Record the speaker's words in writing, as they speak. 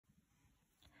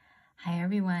Hi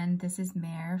everyone, this is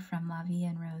Mare from La Vie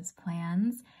en Rose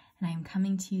Plans, and I am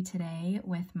coming to you today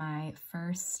with my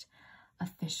first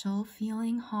official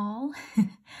feeling haul.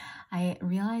 I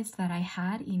realized that I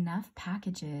had enough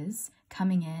packages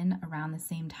coming in around the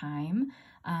same time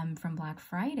from Black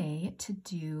Friday to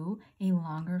do a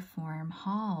longer form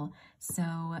haul.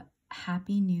 So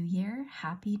Happy New Year,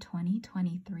 happy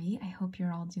 2023. I hope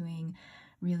you're all doing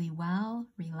really well,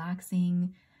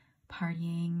 relaxing,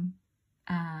 partying,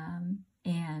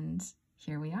 and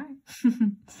here we are.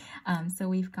 So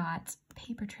we've got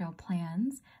Paper Trail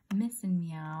Plans, Miss and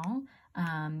Meow,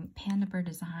 Panda Bird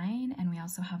Design, and we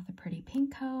also have the Pretty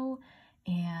Pinko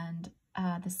and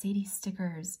the Sadie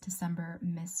Stickers December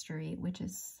Mystery, which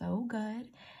is so good.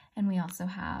 And we also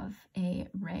have a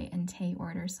Ray and Tay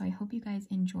order. So I hope you guys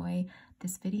enjoy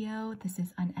this video. This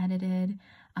is unedited,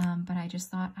 but I just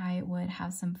thought I would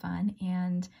have some fun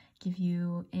and give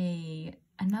you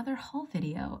another haul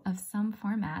video of some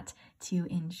format to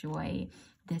enjoy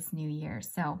this new year.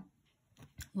 So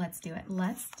let's do it.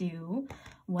 Let's do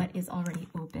what is already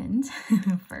opened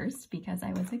first because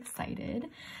I was excited.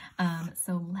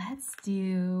 So let's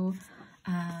do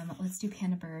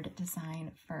Panda Bird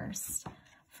Design first.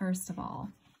 First of all,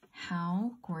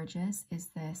 how gorgeous is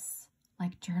this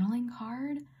like journaling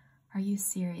card? Are you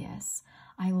serious?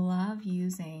 I love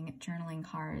using journaling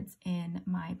cards in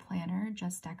my planner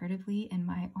just decoratively in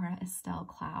my Aura Estelle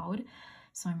Cloud.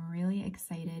 So I'm really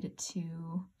excited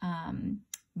to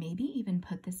maybe even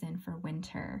put this in for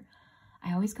winter.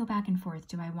 I always go back and forth.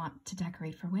 Do I want to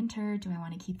decorate for winter? Do I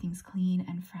want to keep things clean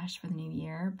and fresh for the new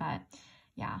year? But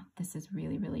yeah, this is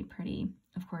really, really pretty.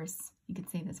 Of course, you could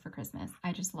save this for Christmas.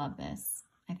 I just love this.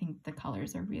 I think the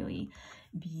colors are really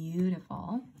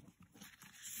beautiful.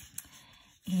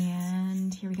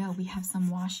 And here we go. We have some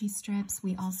washi strips.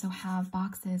 We also have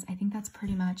boxes. I think that's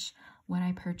pretty much what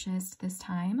I purchased this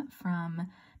time from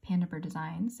Panda Bird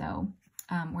Design. So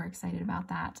we're excited about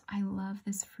that. I love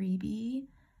this freebie.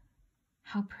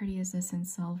 How pretty is this in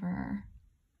silver?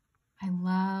 I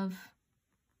love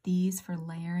these for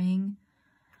layering.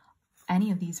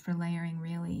 Any of these for layering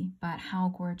really, but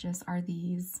how gorgeous are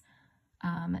these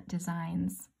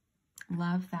designs?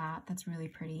 Love that. That's really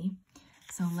pretty.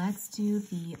 So let's do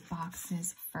the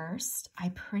boxes first. I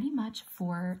pretty much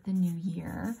for the new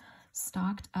year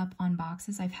stocked up on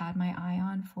boxes I've had my eye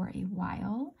on for a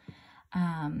while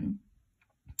and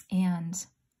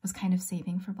was kind of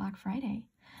saving for Black Friday.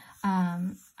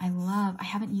 I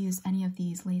haven't used any of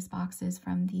these lace boxes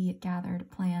from the Gathered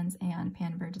Plans and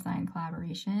Panda Bird Design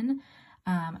collaboration.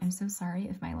 I'm so sorry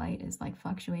if my light is like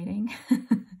fluctuating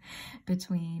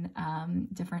between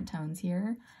different tones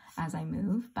here as I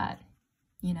move, but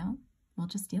you know, we'll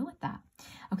just deal with that.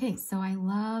 Okay, so I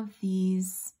love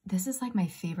these. This is like my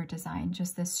favorite design,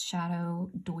 just this shadow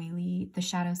doily, the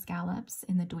shadow scallops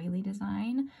in the doily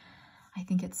design. I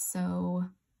think it's so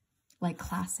like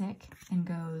classic and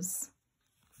goes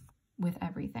with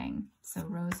everything. So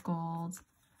rose gold,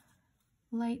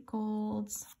 light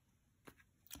golds.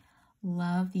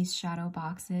 Love these shadow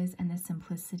boxes and the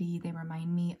simplicity. They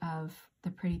remind me of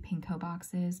the Pretty Pinko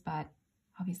boxes, but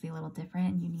obviously a little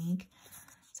different and unique.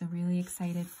 So really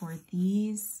excited for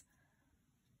these.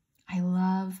 I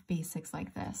love basics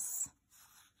like this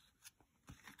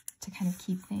to kind of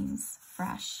keep things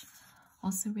fresh.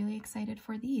 Also really excited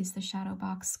for these, the shadow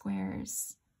box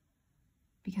squares,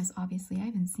 because obviously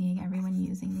I've been seeing everyone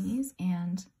using these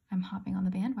and I'm hopping on the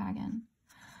bandwagon.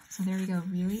 So there we go,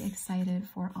 really excited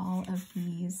for all of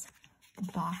these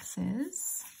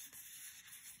boxes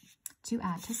to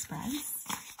add to spreads.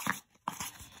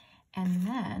 And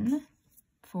then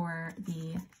for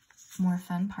the more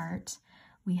fun part,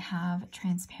 we have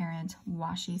transparent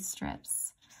washi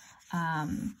strips.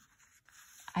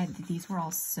 These were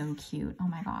all so cute. Oh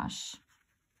my gosh.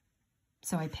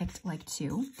 So I picked like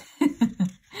 2.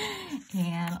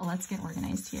 And let's get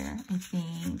organized here. I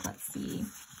think, let's see.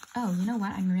 Oh, you know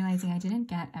what? I'm realizing I didn't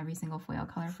get every single foil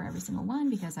color for every single one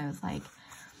because I was like,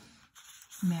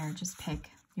 Mare, just pick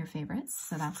your favorites.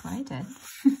 So that's what I did.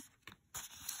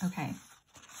 Okay.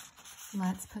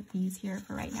 Let's put these here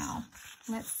for right now.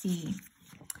 Let's see.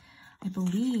 I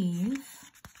believe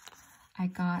I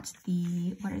got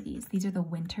the, what are these? These are the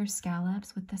winter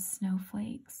scallops with the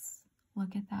snowflakes.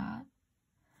 Look at that.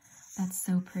 That's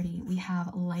so pretty. We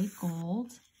have light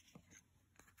gold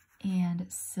and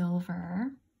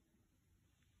silver.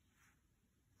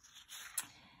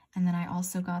 And then I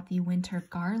also got the winter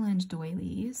garland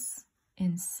doilies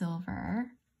in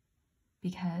silver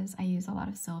because I use a lot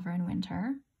of silver in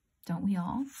winter. Don't we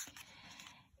all?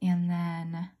 And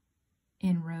then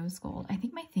in rose gold, I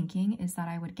think my thinking is that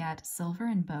I would get silver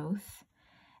in both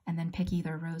and then pick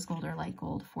either rose gold or light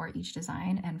gold for each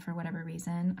design. And for whatever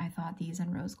reason, I thought these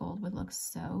in rose gold would look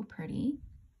so pretty.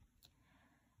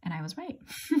 And I was right.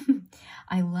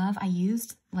 I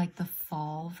used like the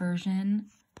fall version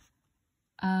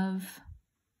of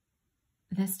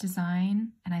this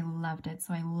design and I loved it.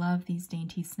 So I love these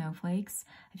dainty snowflakes.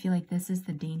 I feel like this is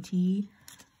the dainty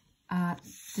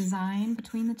design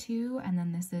between the two. And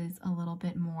then this is a little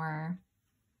bit more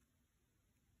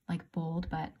like bold,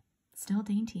 but still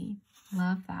dainty.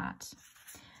 Love that.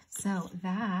 So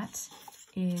that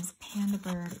is Panda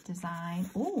Bird design.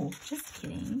 Oh, just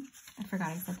kidding. I forgot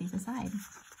I set these aside.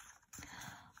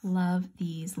 Love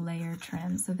these layer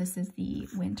trims. So this is the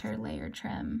winter layer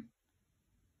trim.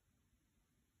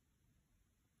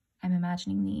 I'm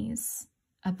imagining these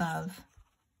above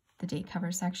the date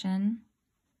cover section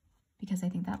because I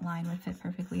think that line would fit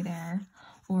perfectly there,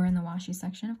 or in the washi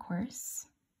section, of course.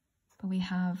 But we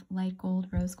have light gold,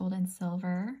 rose gold, and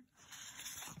silver.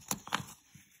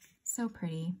 So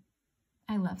pretty.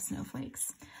 I love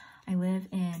snowflakes. I live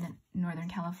in Northern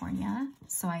California,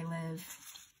 so I live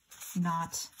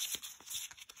not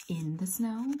in the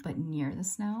snow, but near the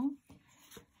snow.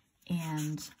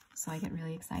 And so I get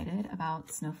really excited about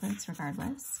snowflakes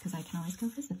regardless, because I can always go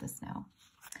visit the snow.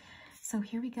 So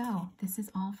here we go. This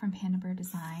is all from Panda Bird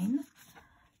Design.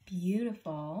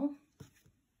 Beautiful.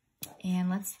 And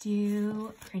let's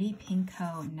do Pretty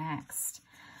Pinko next.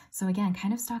 So again,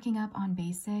 kind of stocking up on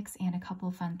basics and a couple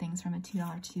of fun things from a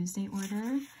 $2 Tuesday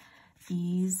order.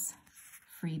 These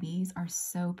freebies are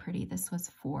so pretty. This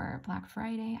was for Black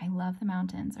Friday. I love the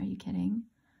mountains. Are you kidding?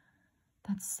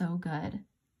 That's so good.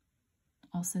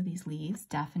 Also, these leaves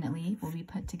definitely will be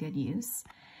put to good use.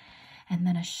 And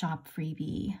then a shop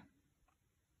freebie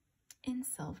in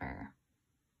silver.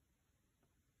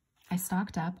 I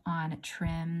stocked up on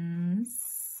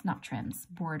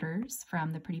borders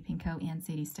from the Pretty Pinko and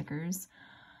Sadie stickers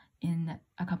in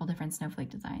a couple different snowflake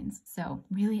designs. So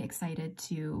really excited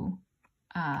to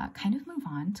kind of move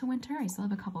on to winter. I still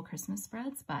have a couple Christmas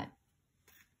spreads, but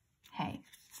hey.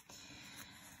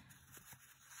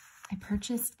 I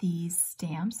purchased these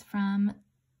stamps from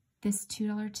this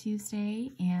 $2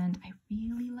 Tuesday, and I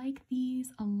really like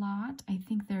these a lot. I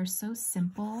think they're so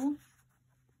simple,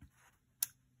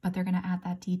 but they're gonna add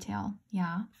that detail,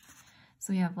 yeah.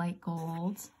 So we have light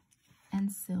gold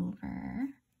and silver.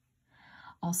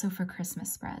 Also for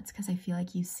Christmas spreads, because I feel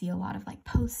like you see a lot of like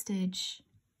postage,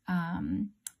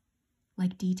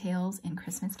 like details in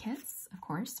Christmas kits, of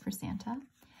course, for Santa,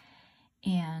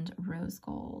 and rose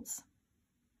gold.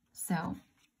 So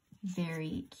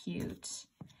very cute.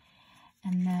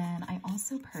 And then I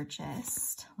also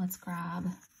purchased, let's grab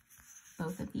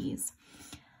both of these.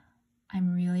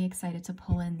 I'm really excited to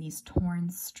pull in these torn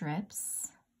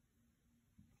strips.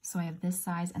 So I have this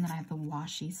size, and then I have the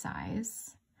washi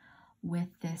size with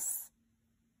this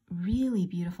really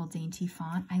beautiful dainty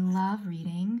font. I love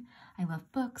reading. I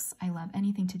love books. I love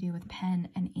anything to do with pen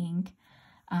and ink.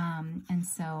 And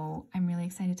so I'm really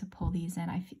excited to pull these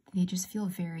in. They just feel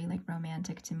very like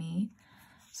romantic to me.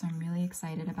 So I'm really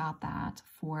excited about that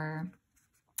for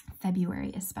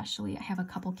February especially. I have a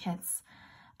couple kits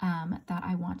that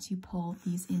I want to pull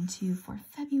these into for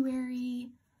February,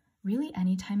 really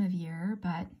any time of year,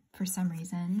 but for some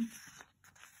reason,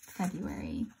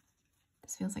 February.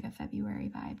 This feels like a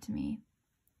February vibe to me.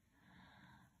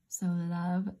 So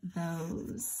love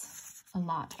those a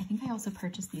lot. I think I also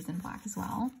purchased these in black as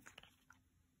well,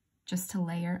 just to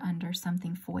layer under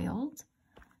something foiled.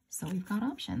 So we've got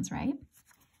options, right?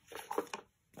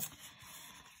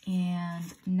 And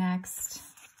next,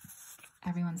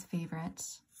 everyone's favorite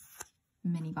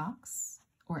mini box,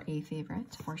 or a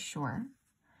favorite for sure.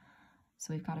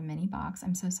 So we've got a mini box.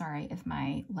 I'm so sorry if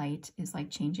my light is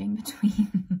like changing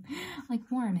between like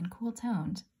warm and cool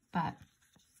toned, but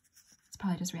it's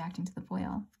probably just reacting to the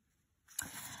foil.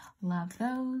 Love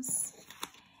those.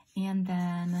 And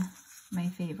then my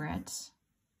favorite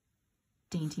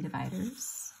dainty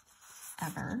dividers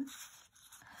ever.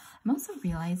 I'm also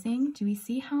realizing, do we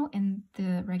see how in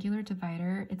the regular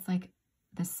divider, it's like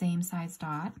the same size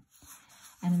dot?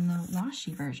 And in the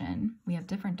washi version, we have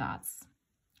different dots.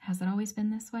 Has it always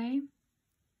been this way?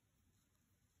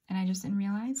 And I just didn't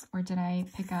realize? Or did I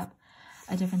pick up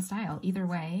a different style? Either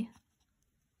way,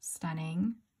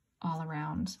 stunning all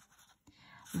around.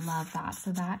 Love that.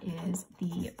 So that is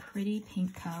the Pretty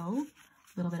Pinko.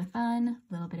 A little bit of fun,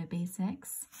 a little bit of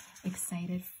basics.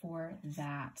 Excited for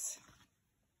that.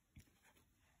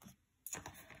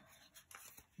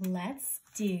 Let's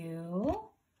do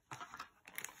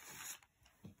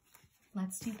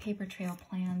Paper Trail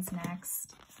Plans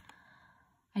next.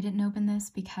 I didn't open this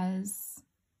because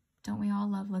don't we all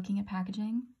love looking at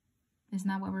packaging? Isn't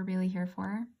that what we're really here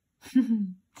for?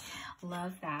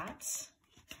 Love that.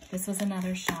 This was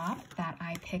another shop that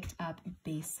I picked up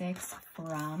basics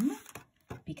from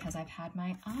because I've had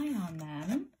my eye on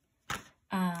them.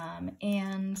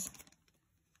 And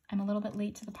I'm a little bit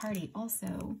late to the party.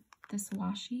 Also, this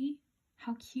washi,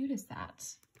 how cute is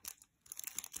that?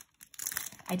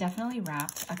 I definitely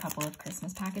wrapped a couple of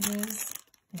Christmas packages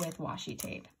with washi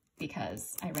tape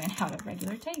because I ran out of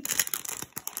regular tape.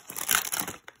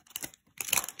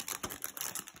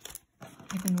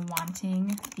 I've been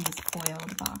wanting these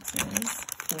foiled boxes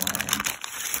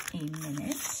for a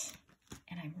minute,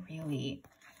 and I'm really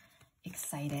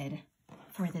excited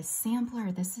for this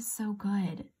sampler. This is so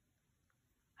good.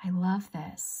 I love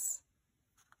this.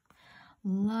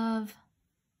 Love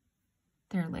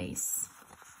their lace.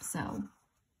 So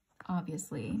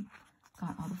obviously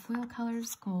got all the foil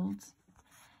colors, gold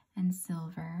and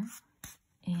silver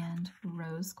and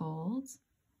rose gold.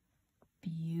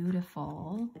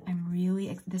 Beautiful.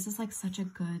 This is like such a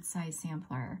good size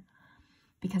sampler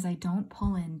because I don't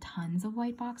pull in tons of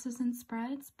white boxes and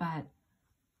spreads, but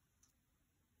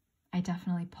I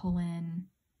definitely pull in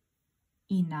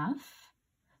enough.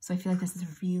 So I feel like this is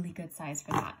a really good size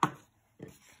for that.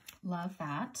 Love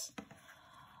that.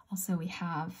 Also, we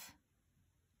have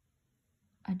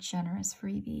a generous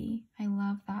freebie. I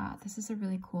love that. This is a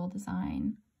really cool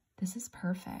design. This is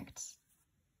perfect.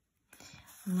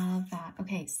 Love that.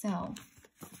 Okay, so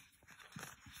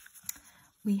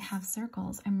we have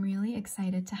circles. I'm really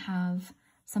excited to have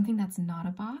something that's not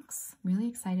a box. Really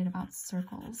excited about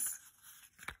circles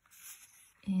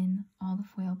in all the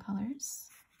foil colors.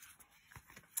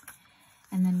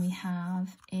 And then we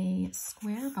have a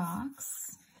square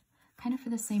box, kind of for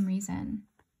the same reason.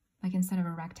 Like instead of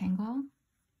a rectangle,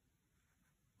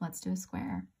 let's do a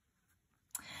square.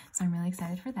 So I'm really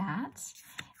excited for that.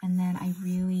 And then I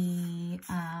really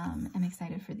am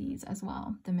excited for these as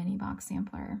well, the mini box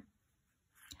sampler.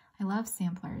 I love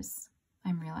samplers,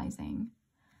 I'm realizing,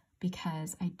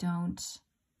 because I don't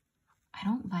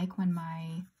like when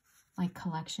my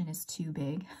collection is too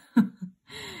big.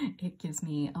 It gives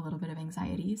me a little bit of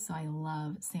anxiety, so I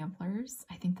love samplers.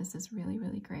 I think this is really,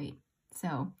 really great.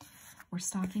 So we're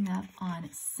stocking up on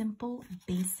simple,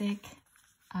 basic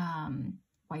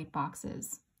white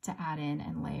boxes to add in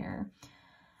and layer.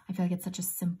 I feel like it's such a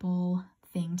simple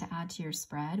thing to add to your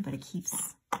spread, but it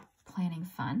keeps planning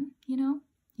fun, you know,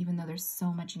 even though there's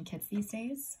so much in kits these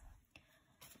days.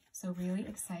 So really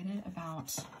excited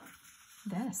about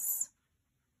this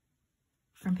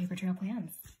from Paper Trail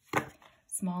Plans.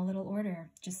 Small little order,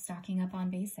 just stocking up on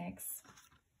basics.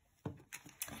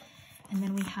 And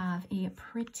then we have a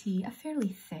fairly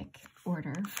thick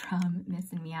order from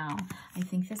Miss and Meow. I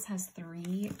think this has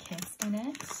 3 kits in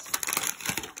it,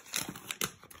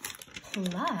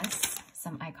 plus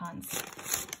some icons,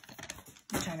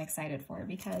 which I'm excited for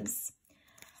because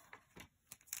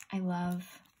I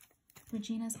love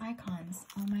Regina's icons.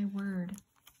 Oh my word.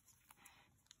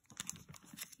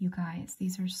 You guys,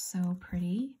 these are so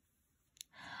pretty.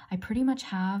 I pretty much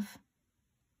have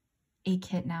a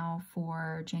kit now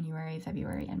for January,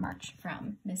 February, and March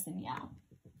from Miss and Meow.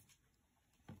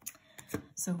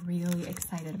 So really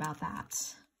excited about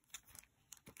that.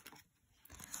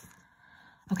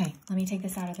 Okay, let me take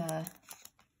this out of the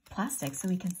plastic so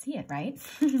we can see it, right?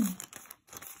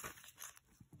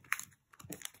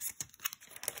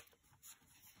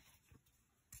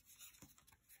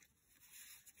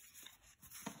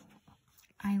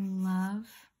 I love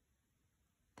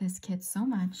this kit so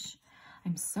much.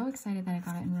 I'm so excited that I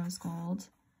got it in rose gold.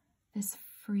 This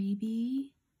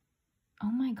freebie,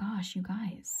 oh my gosh, you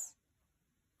guys,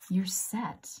 you're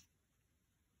set.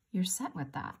 You're set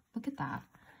with that. Look at that.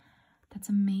 That's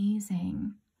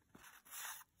amazing.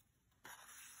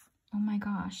 Oh my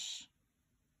gosh.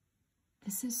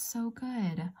 This is so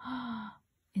good.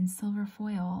 In silver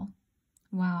foil.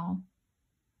 Wow.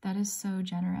 That is so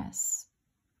generous.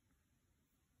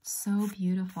 So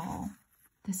beautiful.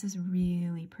 This is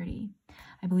really pretty.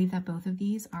 I believe that both of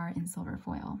these are in silver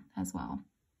foil as well.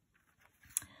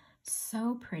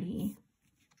 So pretty.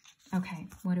 Okay,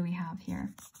 what do we have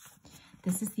here?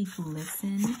 This is the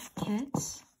Glisten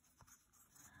kit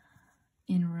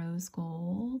in rose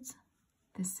gold.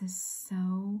 This is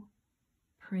so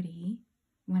pretty.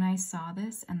 When I saw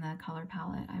this and the color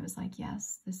palette, I was like,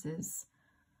 yes, this is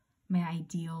my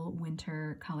ideal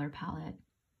winter color palette.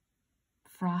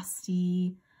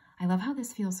 Frosty. I love how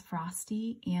this feels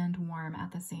frosty and warm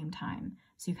at the same time.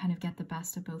 So you kind of get the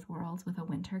best of both worlds with a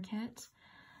winter kit.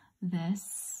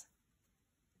 This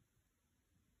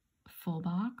full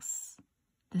box,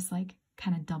 this like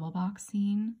kind of double box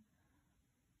scene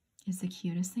is the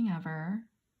cutest thing ever.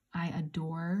 I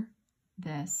adore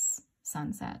this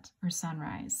sunset or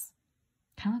sunrise.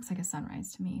 Kind of looks like a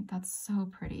sunrise to me. That's so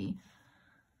pretty.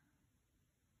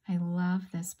 I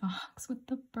love this box with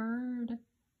the bird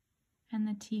and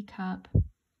the teacup.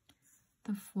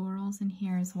 The florals in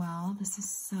here as well. This is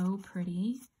so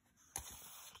pretty.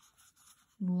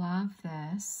 Love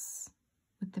this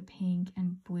with the pink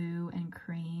and blue and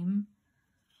cream.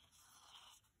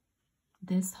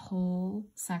 This whole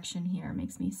section here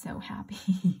makes me so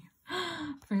happy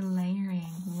for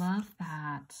layering. Love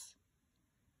that.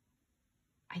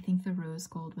 I think the rose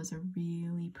gold was a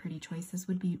really pretty choice. This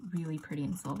would be really pretty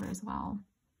in silver as well.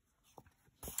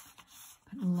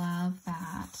 But love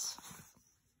that.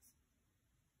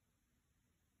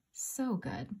 So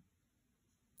good.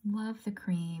 Love the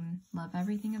cream. Love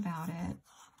everything about it.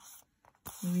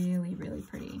 Really, really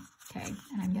pretty. Okay,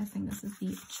 and I'm guessing this is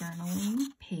the journaling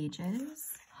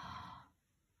pages.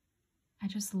 I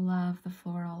just love the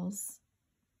florals.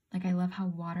 Like, I love how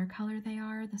watercolor they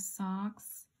are, the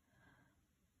socks.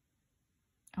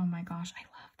 Oh my gosh, I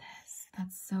love this.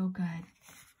 That's so good.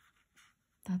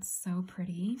 That's so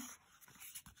pretty.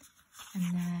 And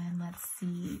then let's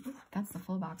see. Ooh, that's the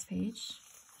full box page.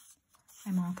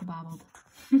 I'm all kabobbled.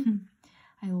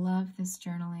 I love this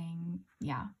journaling.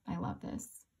 Yeah, I love this.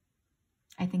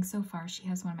 I think so far she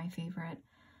has one of my favorite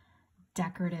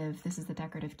decorative, this is the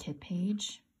decorative kit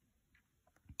page.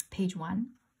 Page 1.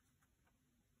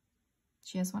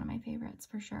 She has one of my favorites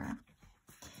for sure.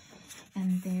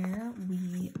 And there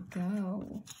we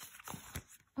go.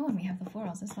 Oh, and we have the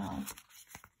florals as well.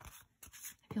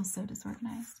 I feel so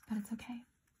disorganized, but it's okay.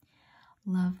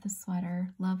 Love the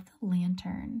sweater. Love the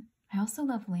lantern. I also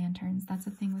love lanterns. That's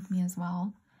a thing with me as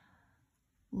well.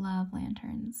 Love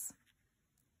lanterns.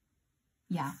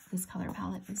 Yeah, this color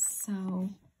palette is so,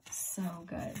 so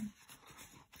good.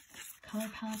 Color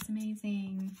palette's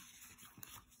amazing.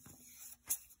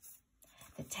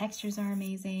 The textures are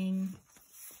amazing.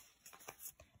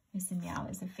 Miss and Meow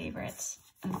is a favorite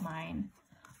of mine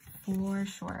for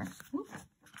sure. Ooh.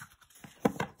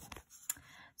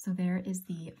 So there is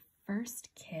the first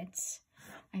kit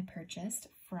I purchased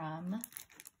from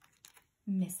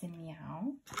Miss and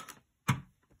Meow.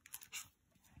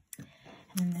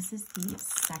 And then this is the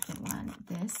second one.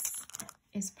 This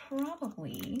is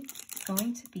probably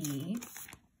going to be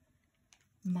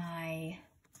my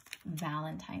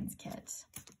Valentine's kit.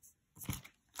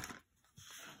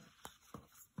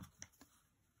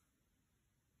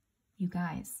 You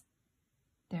guys,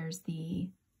 there's the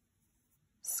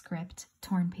script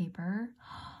torn paper.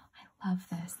 I love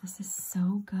this. This is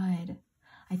so good.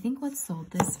 I think what sold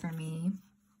this for me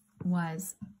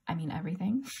was, I mean,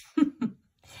 everything.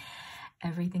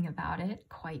 Everything about it,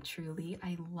 quite truly.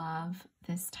 I love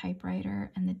this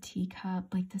typewriter and the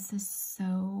teacup. Like, this is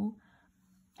so,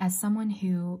 as someone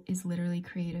who is literally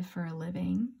creative for a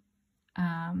living,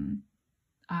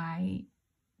 I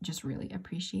just really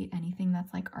appreciate anything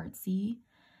that's like artsy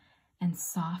and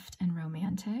soft and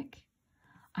romantic.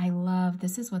 I love,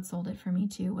 this is what sold it for me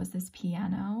too, was this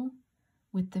piano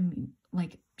with the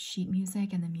like sheet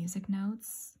music and the music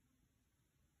notes,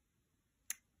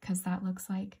 because that looks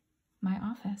like my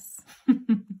office.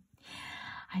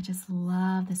 I just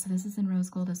love this. So this is in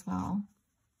rose gold as well,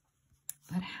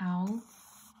 but how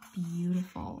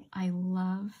beautiful. I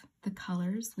love the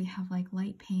colors. We have like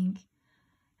light pink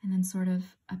and then sort of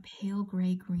a pale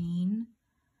gray green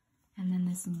and then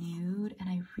this nude, and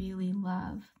I really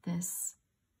love this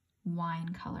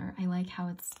wine color. I like how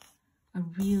it's a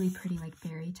really pretty like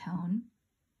berry tone.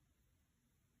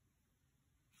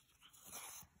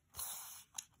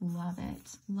 Love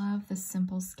it. Love the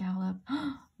simple scallop.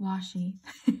 Washi.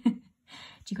 Do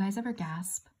you guys ever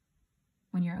gasp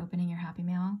when you're opening your Happy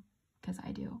Mail? Because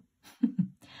I do.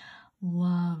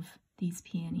 Love these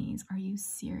peonies. Are you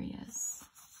serious?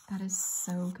 That is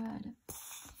so good.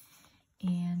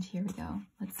 And here we go.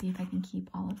 Let's see if I can keep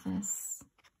all of this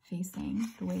facing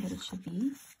the way that it should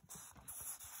be.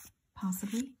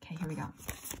 Possibly. Okay, here we go.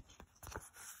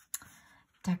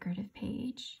 Decorative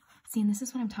page. See, and this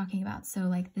is what I'm talking about. So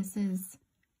like this is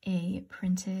a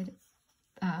printed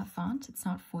font. It's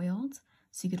not foiled.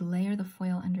 So you could layer the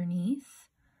foil underneath.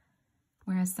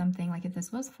 Whereas something like if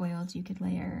this was foiled, you could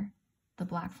layer the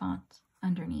black font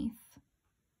underneath.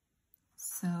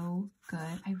 So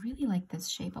good. I really like this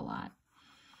shape a lot.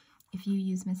 If you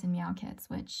use Miss and Meow kits,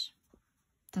 which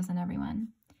doesn't everyone,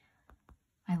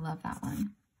 I love that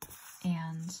one.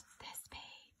 And this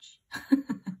page.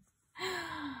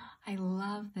 I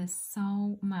love this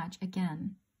so much.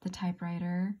 Again, the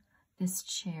typewriter, this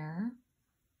chair,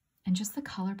 and just the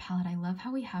color palette. I love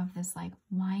how we have this like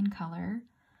wine color,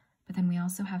 But then we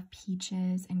also have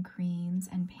peaches and creams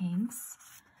and pinks.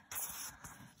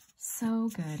 So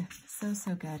good. So,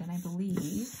 so good. And I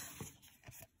believe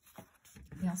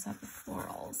we also have the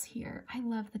florals here. I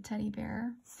love the teddy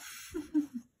bear.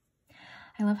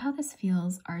 I love how this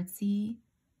feels artsy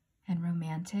and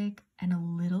romantic and a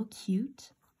little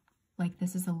cute. Like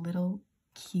this is a little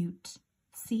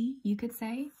cutesy, you could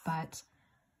say, but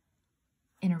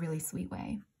in a really sweet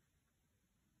way.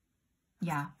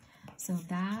 Yeah, so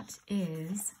that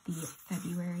is the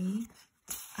February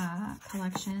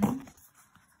collection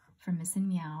from Miss and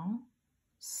Meow.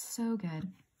 So good.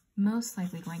 Most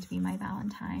likely going to be my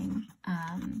Valentine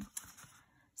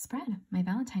spread, my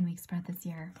Valentine week spread this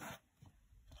year.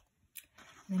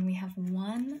 And then we have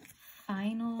one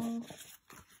final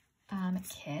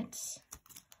kit.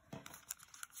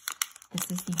 This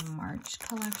is the March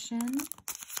collection,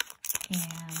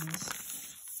 and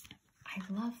I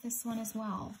love this one as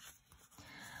well.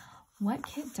 What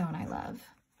kit don't I love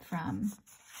from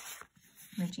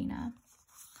Regina?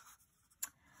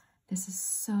 This is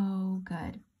so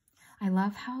good. I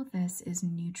love how this is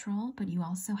neutral, but you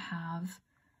also have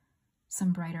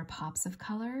some brighter pops of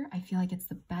color. I feel like it's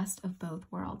the best of both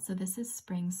worlds. So this is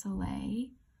Spring Soleil,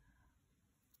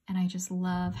 and I just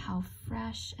love how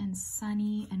fresh and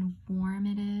sunny and warm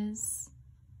it is.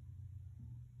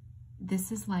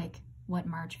 This is like what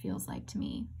March feels like to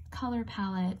me. Color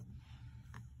palette.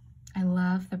 I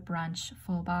love the brunch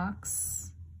full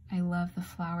box. I love the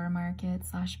flower market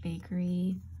 /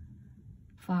 bakery.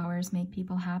 Flowers make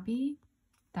people happy.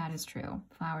 That is true.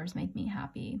 Flowers make me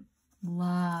happy.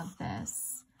 Love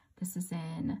this. This is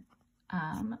in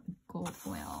gold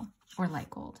foil or light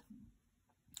gold.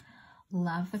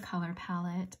 Love the color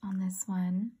palette on this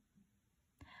one.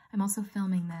 I'm also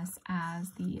filming this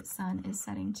as the sun is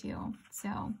setting too.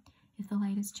 So if the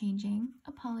light is changing,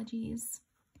 apologies.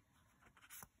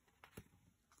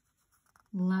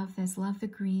 Love this. Love the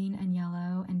green and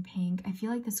yellow and pink. I feel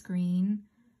like this green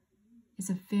is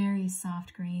a very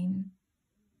soft green.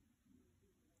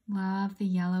 Love the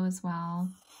yellow as well.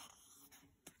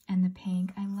 And the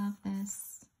pink. I love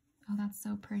this. Oh, that's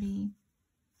so pretty.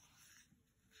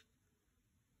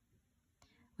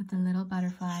 With the little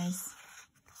butterflies.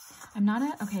 I'm not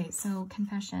a, okay, so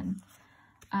confession.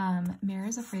 Mare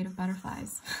is afraid of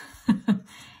butterflies.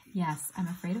 Yes, I'm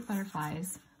afraid of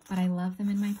butterflies, but I love them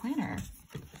in my planner.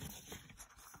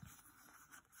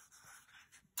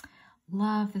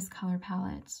 Love this color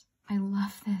palette. I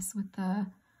love this with the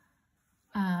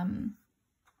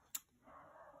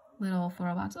little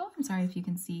floral box. Oh, I'm sorry if you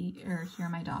can see or hear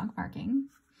my dog barking.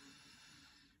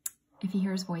 If he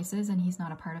hears voices and he's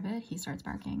not a part of it, he starts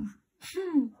barking.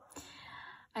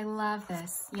 I love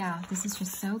this. Yeah, this is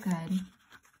just so good.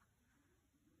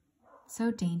 So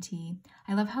dainty.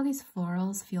 I love how these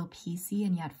florals feel piecey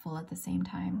and yet full at the same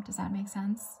time. Does that make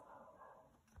sense?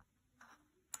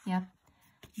 Yep.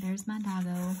 There's my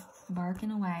doggo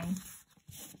barking away.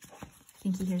 I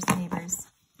think he hears the neighbors.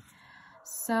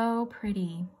 So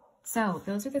pretty. So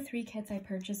those are the 3 kits I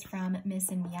purchased from Miss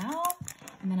and Meow.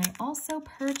 And then I also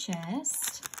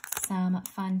purchased some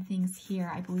fun things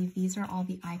here. I believe these are all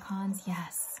the icons.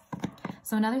 Yes.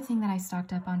 So another thing that I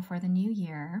stocked up on for the new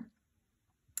year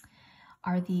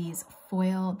are these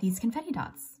confetti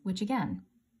dots, which again,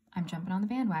 I'm jumping on the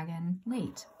bandwagon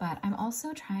late, but I'm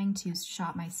also trying to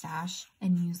shop my stash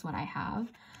and use what I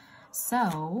have.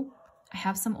 So I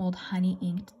have some old honey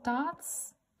inked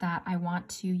dots that I want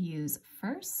to use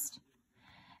first.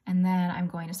 And then I'm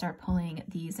going to start pulling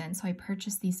these in. So I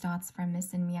purchased these dots from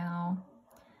Miss and Meow.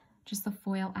 Just the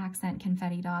foil accent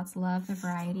confetti dots. Love the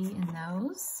variety in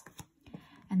those.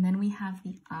 And then we have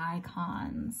the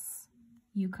icons.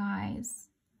 You guys.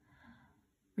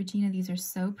 Regina, these are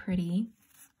so pretty.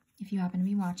 If you happen to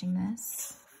be watching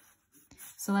this.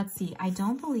 So let's see. I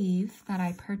don't believe that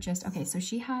I purchased. Okay, so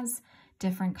she has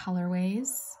different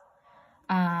colorways,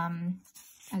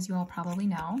 as you all probably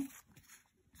know.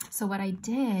 So what I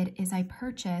did is I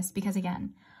purchased, because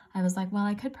again, I was like, well,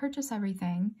 I could purchase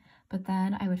everything, but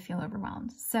then I would feel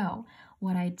overwhelmed. So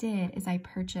what I did is I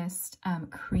purchased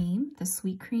cream, the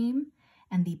sweet cream,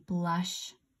 and the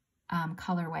blush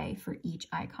colorway for each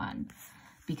icon,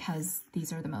 because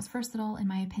these are the most versatile, in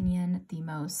my opinion, the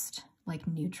most like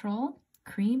neutral.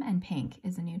 Cream and pink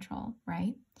is a neutral,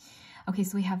 right? Okay,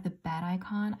 so we have the bed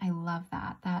icon. I love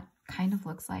that. That kind of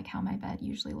looks like how my bed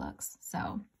usually looks.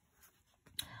 So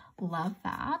love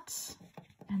that.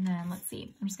 And then let's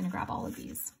see, I'm just gonna grab all of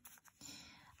these.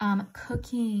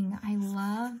 Cooking, I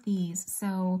love these.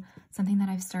 So something that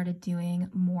I've started doing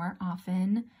more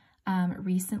often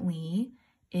recently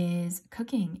is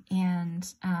cooking.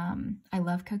 And I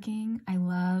love cooking.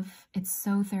 It's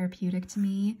so therapeutic to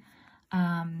me.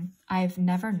 I've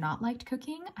never not liked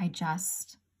cooking. I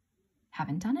just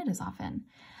haven't done it as often.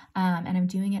 And I'm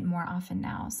doing it more often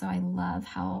now. So I love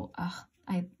how,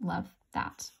 I love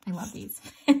that. I love these.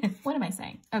 What am I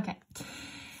saying? Okay.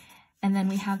 And then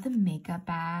we have the makeup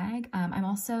bag. I'm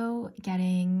also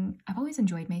I've always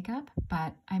enjoyed makeup,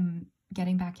 but I'm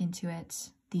getting back into it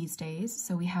these days.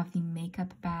 So we have the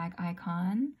makeup bag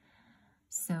icon.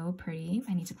 So pretty.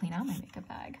 I need to clean out my makeup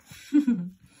bag.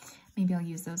 Maybe I'll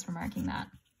use those for marking that.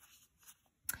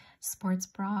 Sports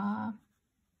bra.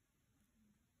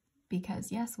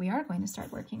 Because yes, we are going to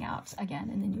start working out again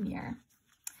in the new year.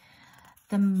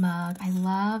 The mug. I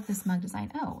love this mug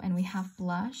design. Oh, and we have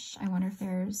blush. I wonder if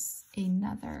there's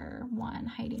another one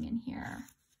hiding in here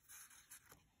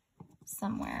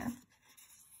somewhere.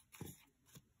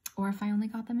 Or if I only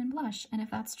got them in blush. And if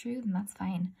that's true, then that's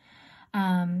fine.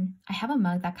 I have a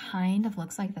mug that kind of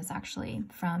looks like this actually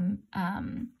from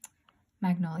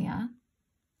Magnolia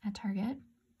at Target.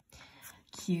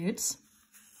 Cute.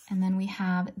 And then we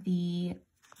have the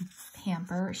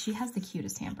hamper. She has the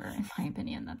cutest hamper, in my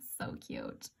opinion. That's so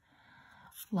cute.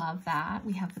 Love that.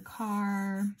 We have the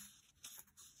car.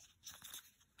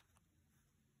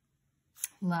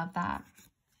 Love that.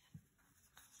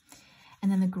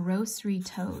 And then the grocery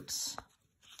tote.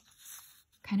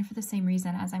 Kind of for the same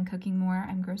reason. As I'm cooking more,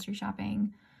 I'm grocery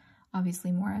shopping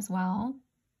obviously more as well.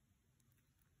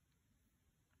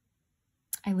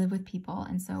 I live with people,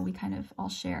 and so we kind of all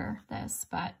share this,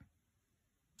 but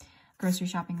grocery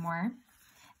shopping more.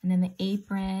 And then the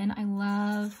apron. I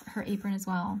love her apron as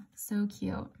well. So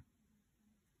cute.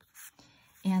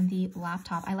 And the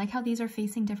laptop. I like how these are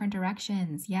facing different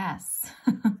directions. Yes.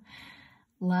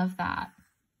 Love that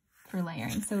for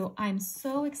layering. So I'm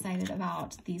so excited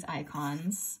about these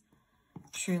icons.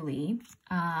 Truly.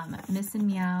 Miss and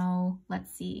Meow,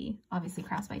 let's see, obviously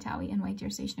Crafts by Towie and White Deer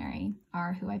Stationery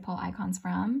are who I pull icons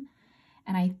from.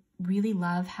 And I really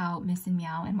love how Miss and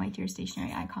Meow and White Deer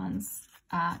Stationery icons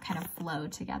kind of flow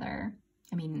together.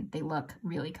 I mean, they look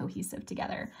really cohesive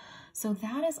together. So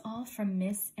that is all from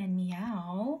Miss and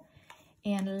Meow.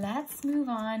 And let's move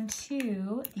on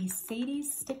to the Sadie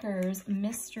Stickers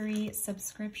mystery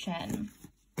subscription.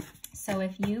 So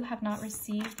if you have not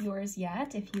received yours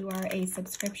yet, if you are a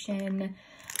subscription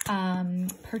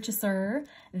purchaser,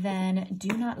 then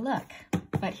do not look.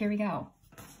 But here we go.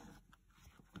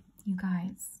 You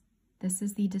guys, this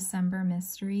is the December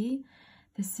mystery.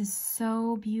 This is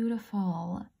so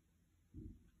beautiful.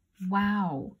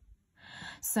 Wow.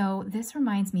 So this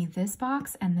reminds me, this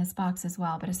box and this box as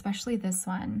well, but especially this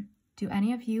one. Do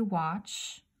any of you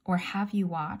watch, or have you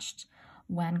watched,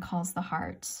 When Calls the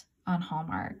Heart on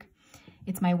Hallmark?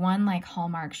 It's my one like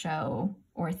Hallmark show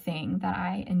or thing that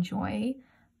I enjoy,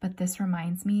 but this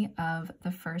reminds me of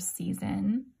the first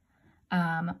season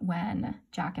when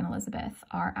Jack and Elizabeth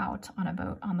are out on a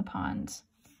boat on the pond.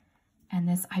 And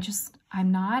this,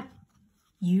 I'm not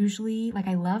usually, like,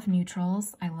 I love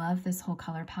neutrals. I love this whole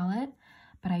color palette,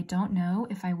 but I don't know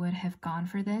if I would have gone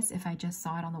for this if I just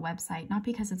saw it on the website. Not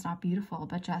because it's not beautiful,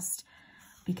 but just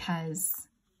because,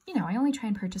 you know, I only try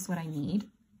and purchase what I need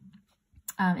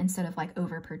instead of like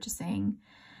over purchasing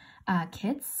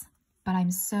kits. But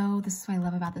this is what I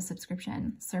love about the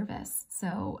subscription service.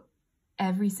 So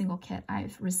every single kit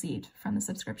I've received from the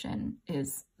subscription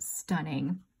is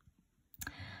stunning.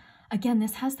 Again,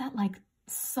 this has that like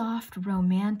soft,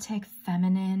 romantic,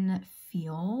 feminine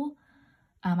feel.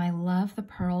 I love the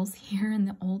pearls here in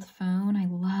the old phone. I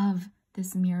love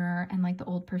this mirror and like the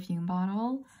old perfume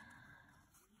bottle.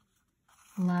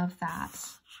 Love that.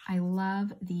 I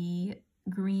love the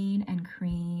green and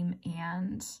cream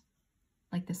and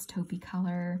like this taupey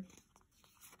color.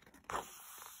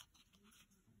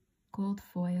 Gold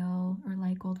foil or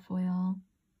light gold foil.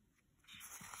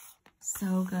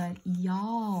 So good.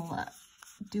 Y'all,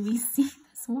 do we see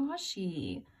this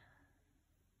washi?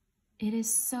 It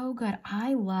is so good.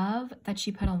 I love that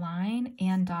she put a line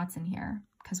and dots in here,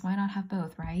 because why not have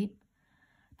both, right?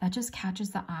 That just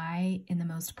catches the eye in the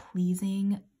most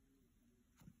pleasing,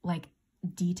 like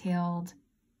detailed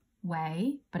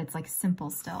way, but it's like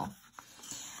simple still.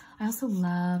 I also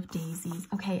love daisies.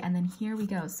 Okay, and then here we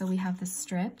go. So we have the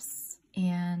strips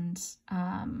and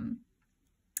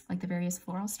like the various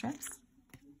floral strips.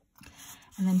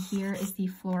 And then here is the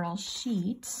floral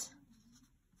sheet.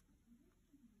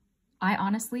 I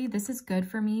honestly, this is good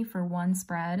for me for one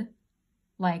spread,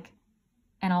 like,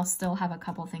 and I'll still have a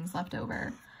couple things left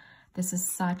over. This is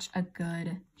such a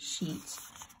good sheet.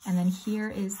 And then here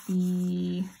is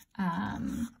the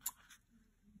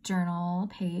journal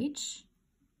page.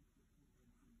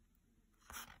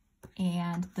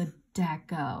 and the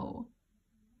deco.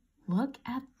 Look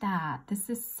at that. This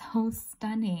is so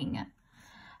stunning.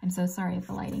 I'm so sorry if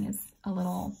the lighting is a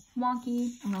little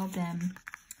wonky, a little dim.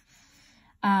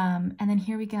 And then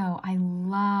here we go. I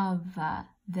love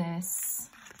this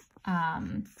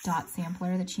dot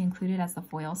sampler that she included as the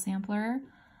foil sampler.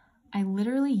 I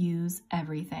literally use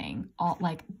everything. All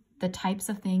like the types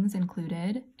of things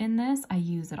included in this, I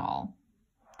use it all.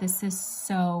 This is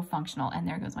so functional. And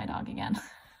there goes my dog again.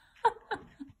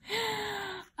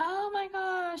 Oh my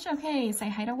gosh. Okay, say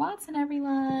hi to Watson,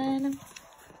 everyone.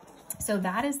 So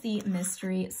that is the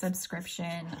mystery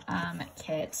subscription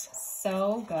kit.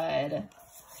 So good.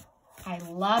 I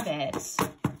love it.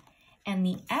 And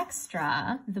the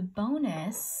extra, the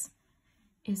bonus,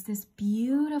 is this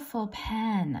beautiful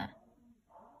pen.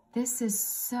 This is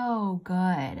so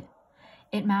good.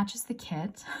 It matches the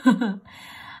kit.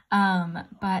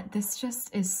 But this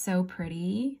just is so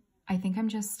pretty. I think I'm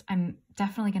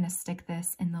definitely going to stick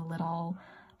this in the little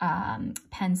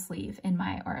pen sleeve in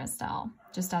my Aurastelle,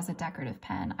 just as a decorative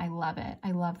pen. I love it.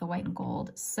 I love the white and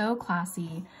gold. So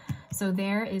classy. So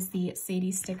there is the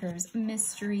Sadie Stickers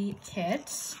mystery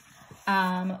kit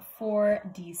for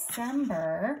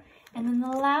December. And then the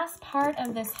last part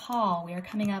of this haul, we are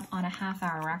coming up on a half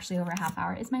hour, we're actually over a half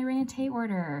hour, is my Rante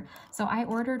order. So I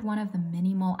ordered one of the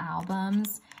Minimal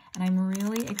albums, and I'm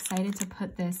really excited to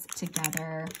put this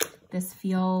together. This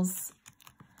feels,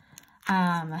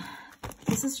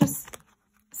 this is just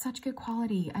such good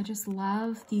quality. I just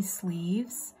love these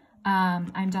sleeves.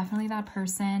 I'm definitely that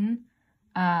person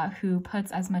who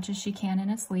puts as much as she can in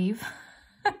a sleeve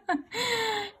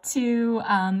to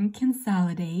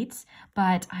consolidate,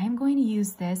 but I'm going to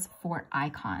use this for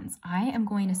icons. I am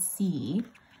going to see,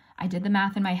 I did the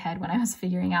math in my head when I was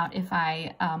figuring out if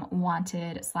I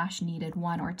wanted / needed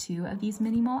 1 or 2 of these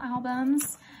Minimal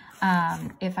albums,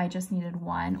 if I just needed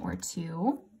 1 or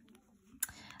 2.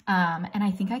 And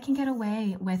I think I can get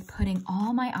away with putting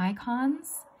all my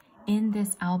icons in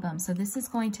this album. So this is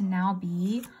going to now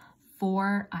be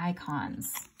 4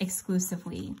 icons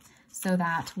exclusively, so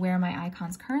that where my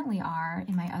icons currently are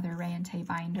in my other Rante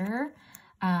binder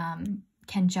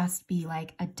can just be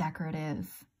like a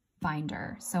decorative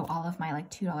binder. So all of my like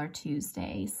 $2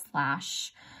 Tuesday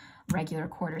 / regular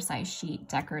quarter size sheet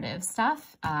decorative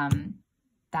stuff,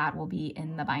 that will be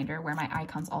in the binder where my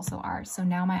icons also are. So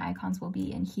now my icons will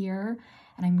be in here,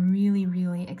 and I'm really,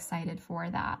 really excited for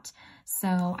that.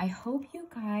 So I hope you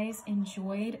guys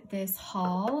enjoyed this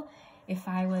haul. If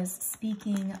I was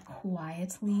speaking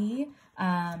quietly,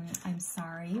 I'm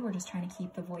sorry. We're just trying to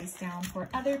keep the voice down for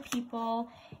other people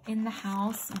in the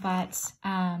house, but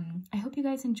I hope you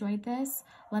guys enjoyed this.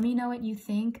 Let me know what you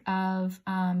think of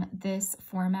this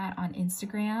format on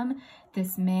Instagram.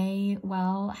 This may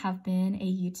well have been a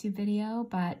YouTube video,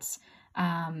 but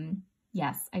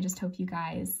yes, I just hope you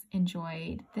guys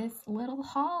enjoyed this little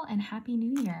haul, and Happy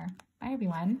New Year. Bye,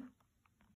 everyone.